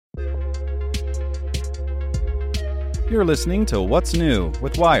You're listening to What's New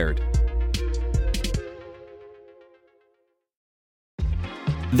with Wired.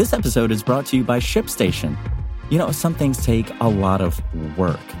 This episode is brought to you by ShipStation. You know, some things take a lot of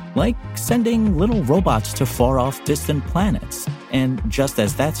work, like sending little robots to far-off distant planets. And just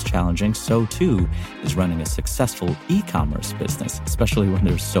as that's challenging, so too is running a successful e-commerce business, especially when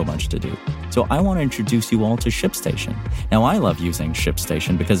there's so much to do. So I want to introduce you all to ShipStation. Now, I love using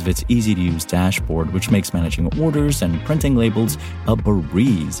ShipStation because of its easy-to-use dashboard, which makes managing orders and printing labels a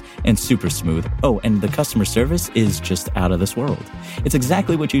breeze and super smooth. Oh, and the customer service is just out of this world. It's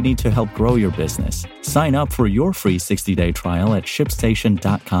exactly what you need to help grow your business. Sign up for your free 60-day trial at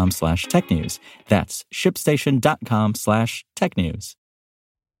shipstation.com/technews. That's shipstation.com/technews.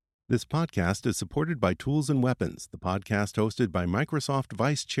 This podcast is supported by Tools and Weapons, the podcast hosted by Microsoft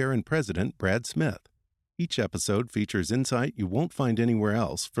Vice Chair and President Brad Smith. Each episode features insight you won't find anywhere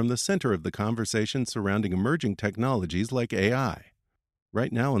else from the center of the conversation surrounding emerging technologies like AI.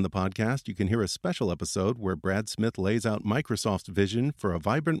 Right now on the podcast, you can hear a special episode where Brad Smith lays out Microsoft's vision for a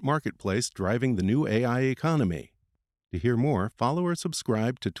vibrant marketplace driving the new AI economy. To hear more, follow or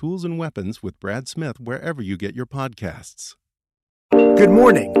subscribe to Tools and Weapons with Brad Smith wherever you get your podcasts. Good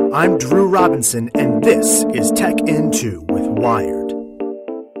morning, I'm Drew Robinson, and this is Tech In 2 with Wired.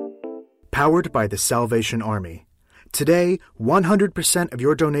 Powered by the Salvation Army. Today, 100% of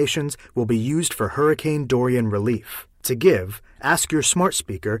your donations will be used for Hurricane Dorian relief. To give, ask your smart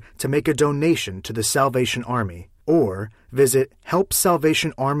speaker to make a donation to the Salvation Army, or visit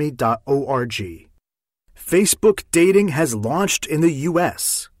helpsalvationarmy.org. Facebook Dating has launched in the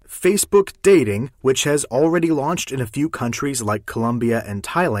U.S. Facebook Dating, which has already launched in a few countries like Colombia and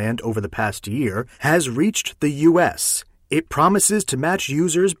Thailand over the past year, has reached the U.S. It promises to match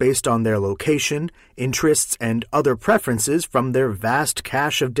users based on their location, interests, and other preferences from their vast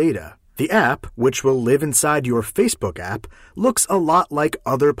cache of data. The app, which will live inside your Facebook app, looks a lot like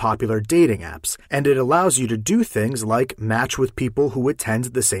other popular dating apps, and it allows you to do things like match with people who attend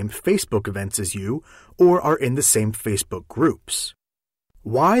the same Facebook events as you or are in the same Facebook groups.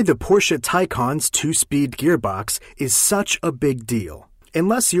 Why the Porsche Taycan's 2-speed gearbox is such a big deal.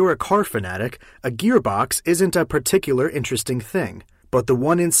 Unless you're a car fanatic, a gearbox isn't a particular interesting thing, but the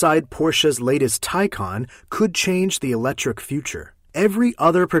one inside Porsche's latest Taycan could change the electric future. Every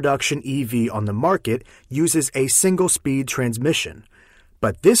other production EV on the market uses a single-speed transmission,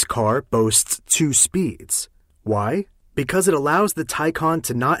 but this car boasts 2 speeds. Why? Because it allows the Taycan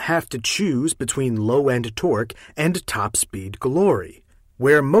to not have to choose between low-end torque and top-speed glory.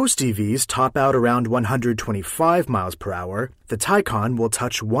 Where most EVs top out around 125 miles per hour, the Taycan will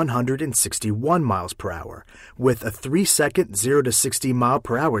touch 161 miles per hour, with a 3-second 0 to 60 mile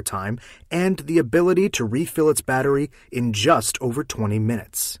per hour time and the ability to refill its battery in just over 20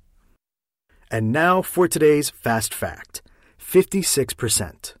 minutes. And now for today's Fast Fact.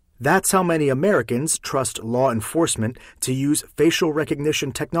 56%. That's how many Americans trust law enforcement to use facial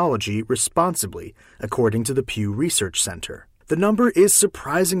recognition technology responsibly, according to the Pew Research Center. The number is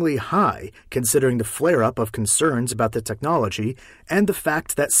surprisingly high, considering the flare-up of concerns about the technology and the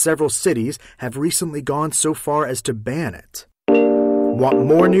fact that several cities have recently gone so far as to ban it. Want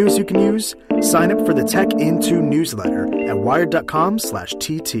more news you can use? Sign up for the Tech In2 newsletter at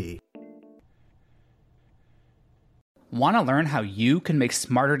wired.com/TT. Want to learn how you can make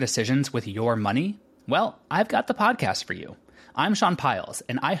smarter decisions with your money? Well, I've got the podcast for you. I'm Sean Piles,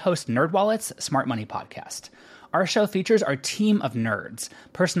 and I host NerdWallet's Smart Money Podcast. Our show features our team of nerds,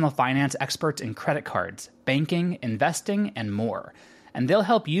 personal finance experts in credit cards, banking, investing, and more. And they'll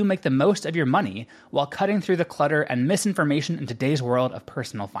help you make the most of your money while cutting through the clutter and misinformation in today's world of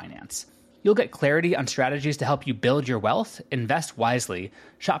personal finance. You'll get clarity on strategies to help you build your wealth, invest wisely,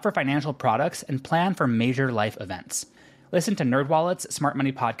 shop for financial products, and plan for major life events. Listen to NerdWallet's Smart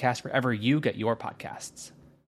Money Podcast wherever you get your podcasts.